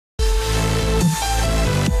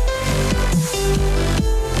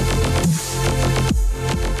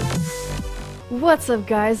What's up,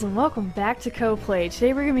 guys, and welcome back to Co-Play.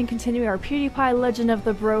 Today we're going to be continuing our PewDiePie Legend of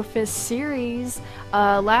the Brofist series.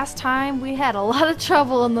 Last time we had a lot of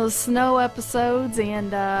trouble in those snow episodes,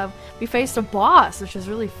 and we faced a boss, which was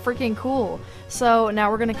really freaking cool. So now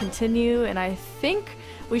we're going to continue, and I think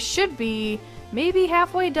we should be maybe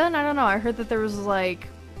halfway done. I don't know. I heard that there was like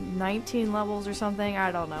 19 levels or something.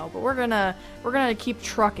 I don't know, but we're gonna keep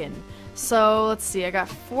trucking. So let's see. I got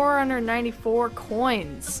 494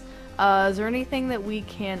 coins. Is there anything that we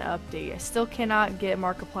can update? I still cannot get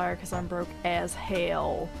Markiplier because I'm broke as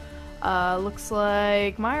hell. Looks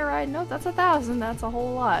like my ride. No, that's 1,000. That's a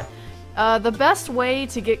whole lot. The best way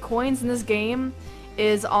to get coins in this game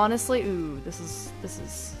is honestly. Ooh, this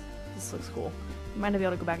looks cool. You might not be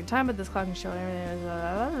able to go back in time, but this clock can show everything.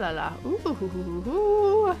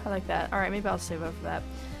 Ooh, I like that. All right, maybe I'll save up for that.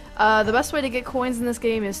 The best way to get coins in this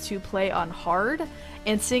game is to play on hard,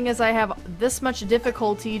 and seeing as I have this much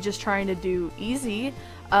difficulty just trying to do easy,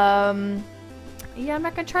 yeah, I'm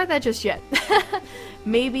not gonna try that just yet.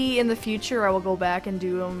 Maybe in the future I will go back and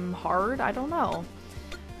do them hard, I don't know.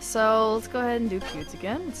 So let's go ahead and do feuds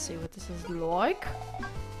again. Let's see what this is like.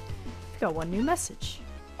 We've got one new message.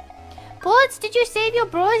 Bullets, did you save your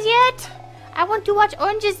bros yet? I want to watch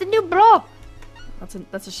Orange is the New Bro.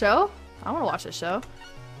 That's a show? I want to watch a show.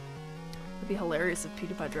 It'd be hilarious if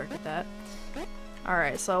PewDiePie directed that.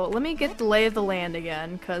 Alright, so let me get the lay of the land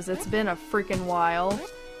again, because it's been a freaking while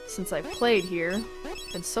since I played here.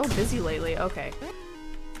 Been so busy lately. Okay.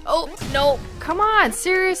 Oh, no! Come on!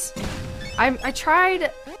 Serious? I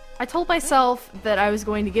told myself that I was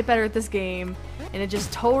going to get better at this game, and it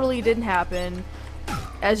just totally didn't happen.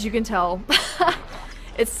 As you can tell.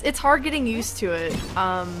 It's hard getting used to it.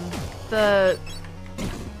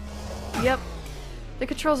 Yep. The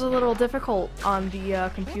controls are a little difficult on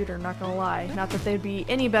the computer, not gonna lie. Not that they'd be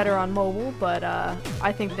any better on mobile, but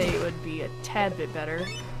I think they would be a tad bit better.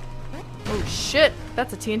 Oh shit!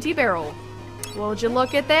 That's a TNT barrel! Well, would you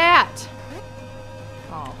look at that?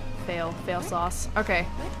 Oh, fail sauce. Okay,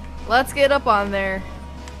 let's get up on there.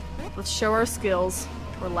 Let's show our skills,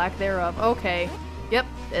 or lack thereof. Okay, yep,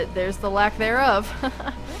 there's the lack thereof.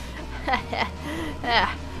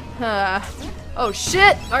 Oh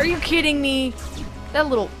shit! Are you kidding me? That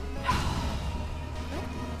little...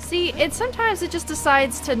 See, sometimes it just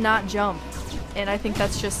decides to not jump. And I think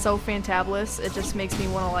that's just so fantabulous. It just makes me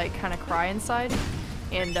want to, like, kind of cry inside.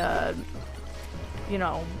 And, you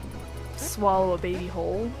know, swallow a baby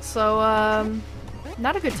whole. So,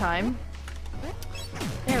 not a good time.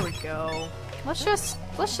 There we go. Let's just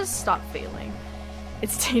stop failing.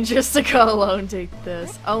 It's dangerous to go alone, take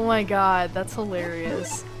this. Oh my god, that's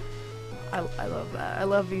hilarious. I love that. I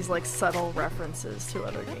love these like subtle references to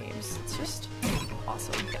other games. It's just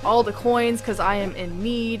awesome. Get all the coins because I am in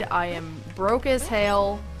need. I am broke as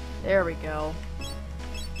hell. There we go.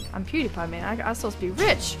 I'm PewDiePie, man. I'm supposed to be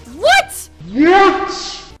rich. What?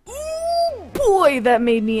 What? Ooh, boy, that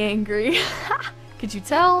made me angry. Could you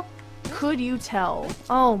tell? Could you tell?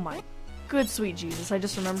 Oh my good sweet Jesus. I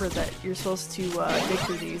just remembered that you're supposed to dig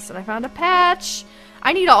through these, and I found a patch.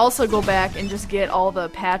 I need to also go back and just get all the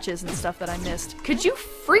patches and stuff that I missed. Could you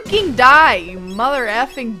freaking die, you mother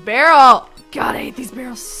effing barrel! God, I hate these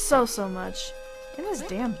barrels so much. Get this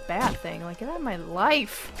damn bat thing, like, get out of my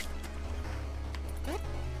life.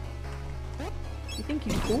 You think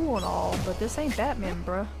you're cool and all, but this ain't Batman,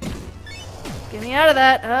 bruh. Get me out of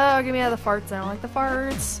that! Oh, get me out of the farts. I don't like the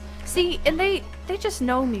farts. See, and they just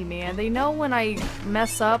know me, man. They know when I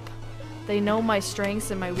mess up. They know my strengths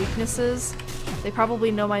and my weaknesses. They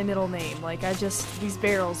probably know my middle name. Like, these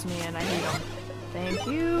barrels, man, I hate them. Thank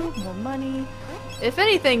you. More money. If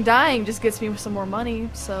anything, dying just gets me some more money,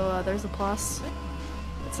 so there's a plus.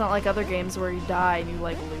 It's not like other games where you die and you,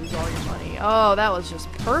 like, lose all your money. Oh, that was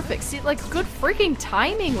just perfect. See, like, good freaking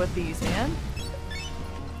timing with these, man.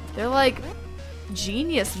 They're, like,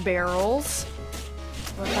 genius barrels.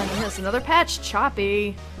 What's on this? Another patch?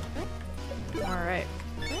 Choppy. Alright.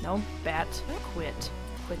 No, bat. Quit.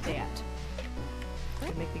 Quit that. It's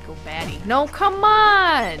gonna make me go batty. No, come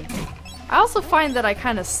on! I also find that I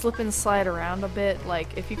kind of slip and slide around a bit.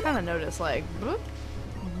 Like, if you kind of notice, like, bloop,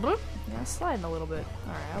 bloop, yeah, sliding a little bit.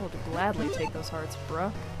 Alright, I will gladly take those hearts,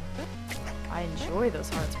 bruh. I enjoy those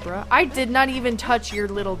hearts, bruh. I did not even touch your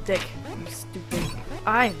little dick, you stupid.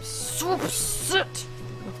 I am so upset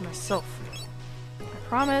with myself. I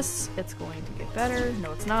promise it's going to get better.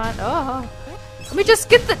 No, it's not. Oh. Let me just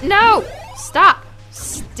get the- No! Stop!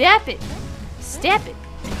 Step it! Step it!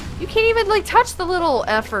 You can't even, like, touch the little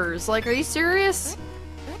effers. Like, are you serious?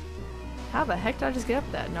 How the heck did I just get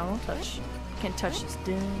up that? No, don't touch. Can't touch this.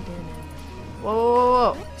 Dun, dun, dun. Whoa, whoa,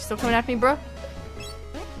 whoa, whoa. You still coming after me, bro?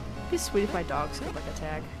 It'd be sweet if my dogs could like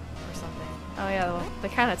attack or something. Oh yeah, well, they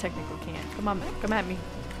kind of technically can't. Come on, come at me.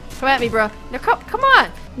 Come at me, bro. No, come on.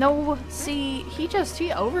 No, see, he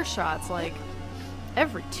overshots like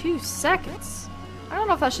every 2 seconds. I don't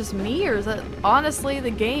know if that's just me or is that honestly the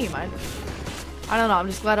game. I don't know. I'm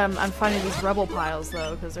just glad I'm finding these rebel piles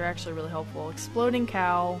though, because they're actually really helpful. Exploding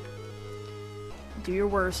cow. Do your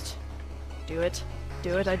worst. Do it.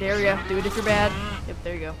 Do it. I dare ya. Do it if you're bad. Yep,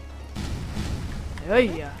 there you go. Oh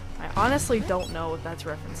yeah. I honestly don't know what that's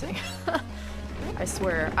referencing. I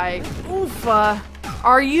swear. Oof.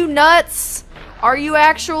 Are you nuts? Are you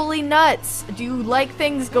actually nuts? Do you like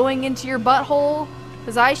things going into your butthole?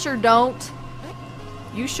 Because I sure don't.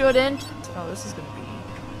 You shouldn't. Oh, this is gonna be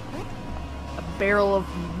a barrel of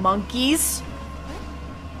monkeys.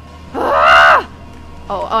 Ah!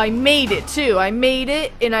 Oh, I made it too. I made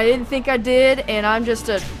it, and I didn't think I did, and I'm just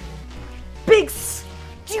a big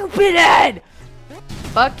stupid head.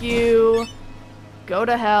 Fuck you. Go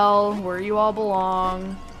to hell, where you all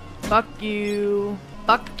belong. Fuck you.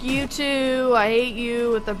 Fuck you too. I hate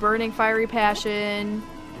you with a burning fiery passion.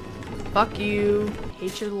 Fuck you. I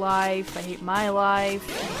hate your life. I hate my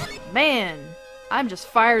life. Man, I'm just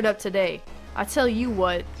fired up today. I tell you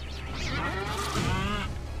what.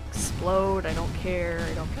 Explode. I don't care.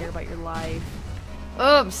 I don't care about your life.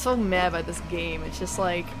 Oh, I'm so mad about this game. It's just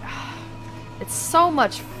like... It's so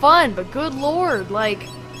much fun, but good lord, like...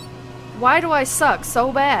 Why do I suck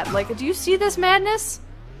so bad? Like, do you see this madness?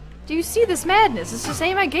 Do you see this madness? It's just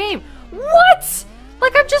ain't my game. What?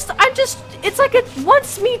 Like, I'm just, it's like it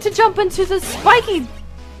wants me to jump into the spiky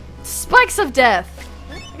spikes of death.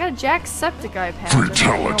 I got a Jacksepticeye patch.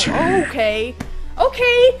 Fatality. Oh, okay.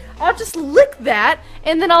 Okay, I'll just lick that,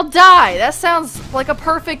 and then I'll die. That sounds like a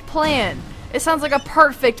perfect plan. It sounds like a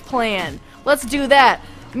perfect plan. Let's do that.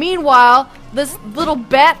 Meanwhile, this little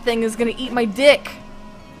bat thing is gonna eat my dick.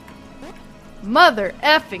 Mother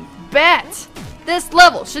effing bat! This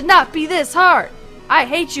level should not be this hard. I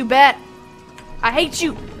hate you, bat. I hate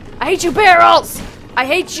you. I hate you, barrels. I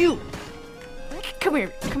hate you. Come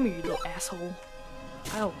here, you little asshole.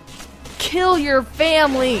 I'll kill your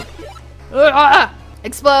family. Ugh!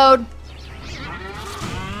 Explode.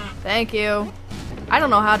 Thank you. I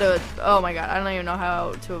don't know how to. Oh my god, I don't even know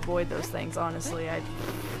how to avoid those things. Honestly,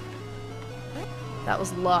 that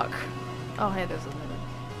was luck. Oh hey, there's a.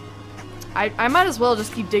 I might as well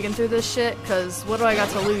just keep digging through this shit, because what do I got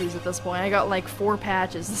to lose at this point? I got like 4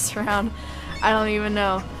 patches this round. I don't even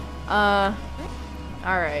know.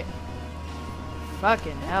 Alright.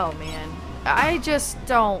 Fucking hell, man. I just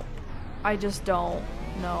don't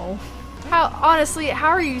know. Honestly, how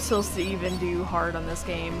are you supposed to even do hard on this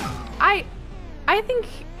game? I think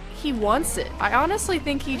he wants it. I honestly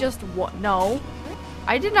think he just no.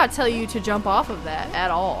 I did not tell you to jump off of that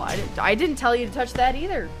at all. I didn't tell you to touch that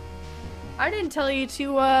either. I didn't tell you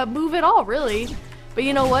to move at all, really. But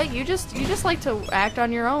you know what? You just like to act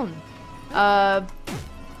on your own.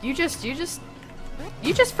 You just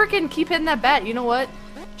freaking keep hitting that bat. You know what?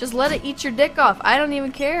 Just let it eat your dick off. I don't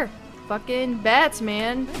even care. Fucking bats,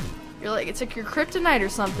 man. You're like, it's like your kryptonite or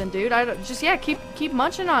something, dude. Keep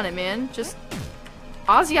munching on it, man. Just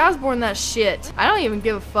Ozzy Osbourne that shit. I don't even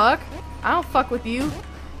give a fuck. I don't fuck with you,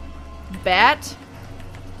 bat.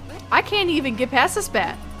 I can't even get past this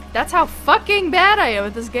bat. That's how fucking bad I am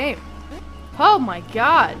at this game. Oh my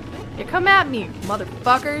god. Yeah, come at me,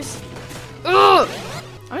 motherfuckers. Ugh!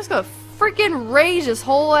 I'm just gonna freaking rage this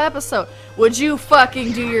whole episode. Would you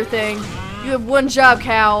fucking do your thing? You have one job,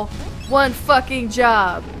 cow. One fucking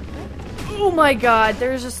job. Oh my god,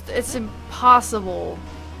 it's impossible.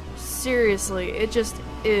 Seriously, it just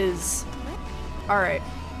is. Alright.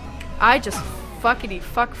 I just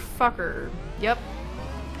fucker. Yep.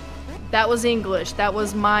 That was English. That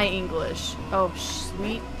was my English. Oh,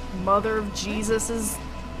 sweet mother of Jesus's.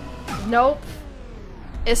 Nope.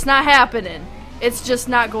 It's not happening. It's just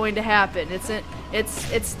not going to happen.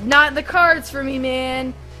 It's not in the cards for me,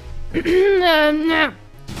 man.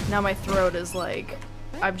 Now my throat is like,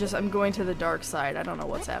 I'm going to the dark side. I don't know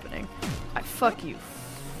what's happening. Fuck you,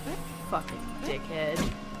 fucking dickhead.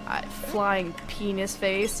 Flying penis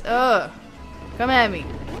face. Ugh. Come at me.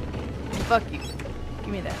 Fuck you. Give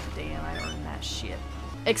me that. Damn, I earned that shit.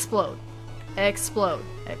 Explode. Explode.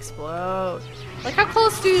 Explode. Like, how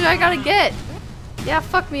close do I gotta get? Yeah,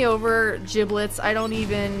 fuck me over, giblets. I don't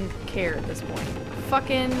even care at this point.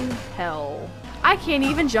 Fucking hell. I can't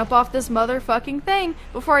even jump off this motherfucking thing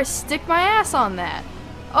before I stick my ass on that.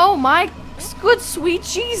 Oh my good sweet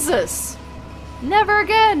Jesus. Never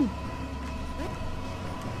again.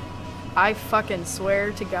 I fucking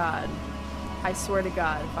swear to God. I swear to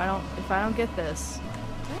God, if I don't get this.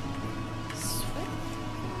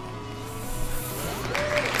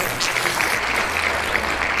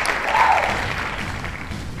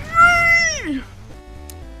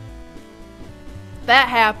 that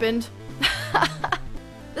happened.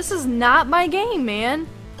 This is not my game, man.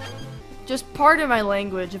 Just pardon my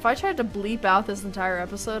language. If I tried to bleep out this entire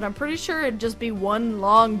episode, I'm pretty sure it'd just be one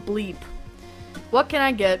long bleep. What can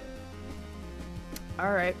I get?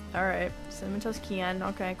 Alright, alright. Cinnamon Toast Can.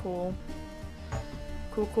 Okay, cool.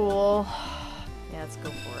 Cool, cool. Yeah, let's go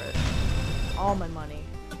for it. All my money.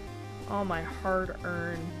 All my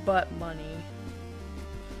hard-earned butt money.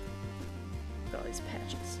 Look at all these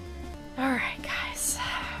patches. Alright, guys.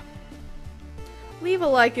 Leave a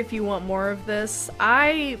like if you want more of this.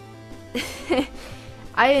 I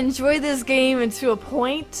enjoy this game to a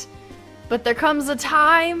point, but there comes a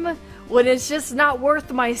time when it's just not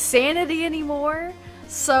worth my sanity anymore.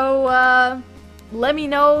 So, let me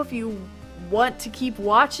know if you want to keep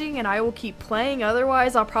watching and I will keep playing.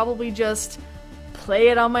 Otherwise, I'll probably just play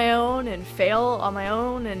it on my own and fail on my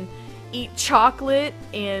own and eat chocolate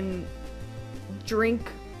and drink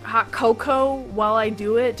hot cocoa while I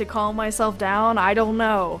do it to calm myself down. I don't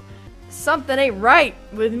know. Something ain't right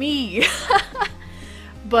with me.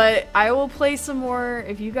 But I will play some more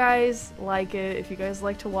if you guys like it, if you guys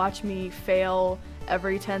like to watch me fail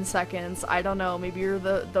every 10 seconds. I don't know, maybe you're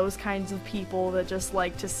those kinds of people that just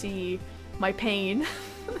like to see my pain.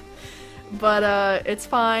 But it's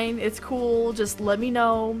fine, it's cool, just let me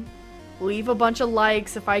know. Leave a bunch of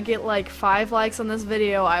likes. If I get like 5 likes on this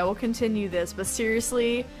video, I will continue this. But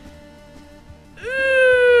seriously,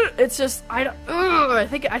 it's just I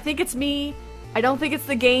think it's me. I don't think it's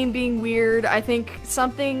the game being weird. I think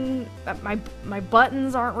something my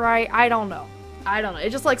buttons aren't right. I don't know.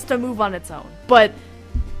 It just likes to move on its own. But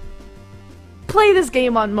play this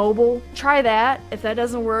game on mobile. Try that. If that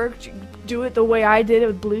doesn't work, do it the way I did it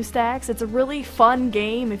with BlueStacks. It's a really fun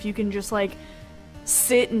game if you can just like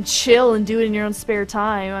sit and chill and do it in your own spare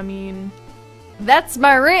time. I mean, that's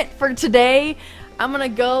my rant for today. I'm gonna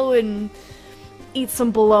go and eat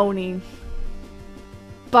some bologna.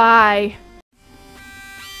 Bye.